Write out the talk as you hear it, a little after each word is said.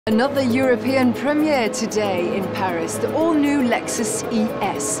Another European premiere today in Paris, the all-new Lexus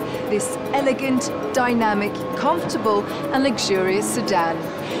ES, this elegant, dynamic, comfortable and luxurious sedan.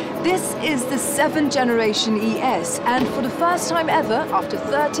 This is the 7th generation ES, and for the first time ever, after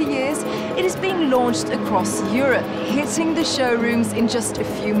 30 years, it is being launched across Europe, hitting the showrooms in just a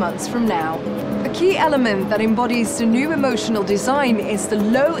few months from now. A key element that embodies the new emotional design is the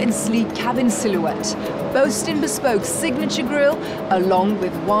low and sleek cabin silhouette, boasting bespoke signature grille along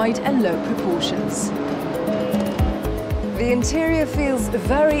with wide and low proportions. The interior feels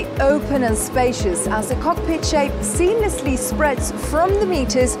very open and spacious as the cockpit shape seamlessly spreads from the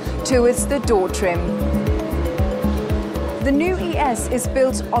meters towards the door trim. The new ES is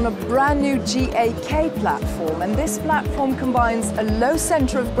built on a brand new GAK platform, and this platform combines a low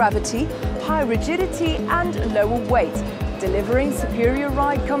center of gravity, high rigidity and lower weight, delivering superior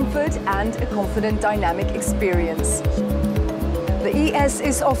ride comfort and a confident dynamic experience. The ES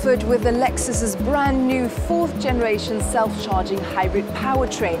is offered with the Lexus's brand new 4th generation self-charging hybrid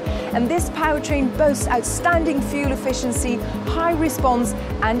powertrain, and this powertrain boasts outstanding fuel efficiency, high response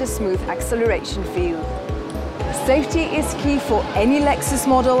and a smooth acceleration feel. Safety is key for any Lexus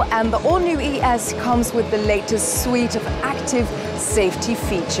model, and the all-new ES comes with the latest suite of active safety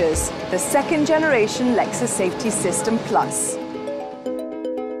features, the 2nd generation Lexus Safety System Plus.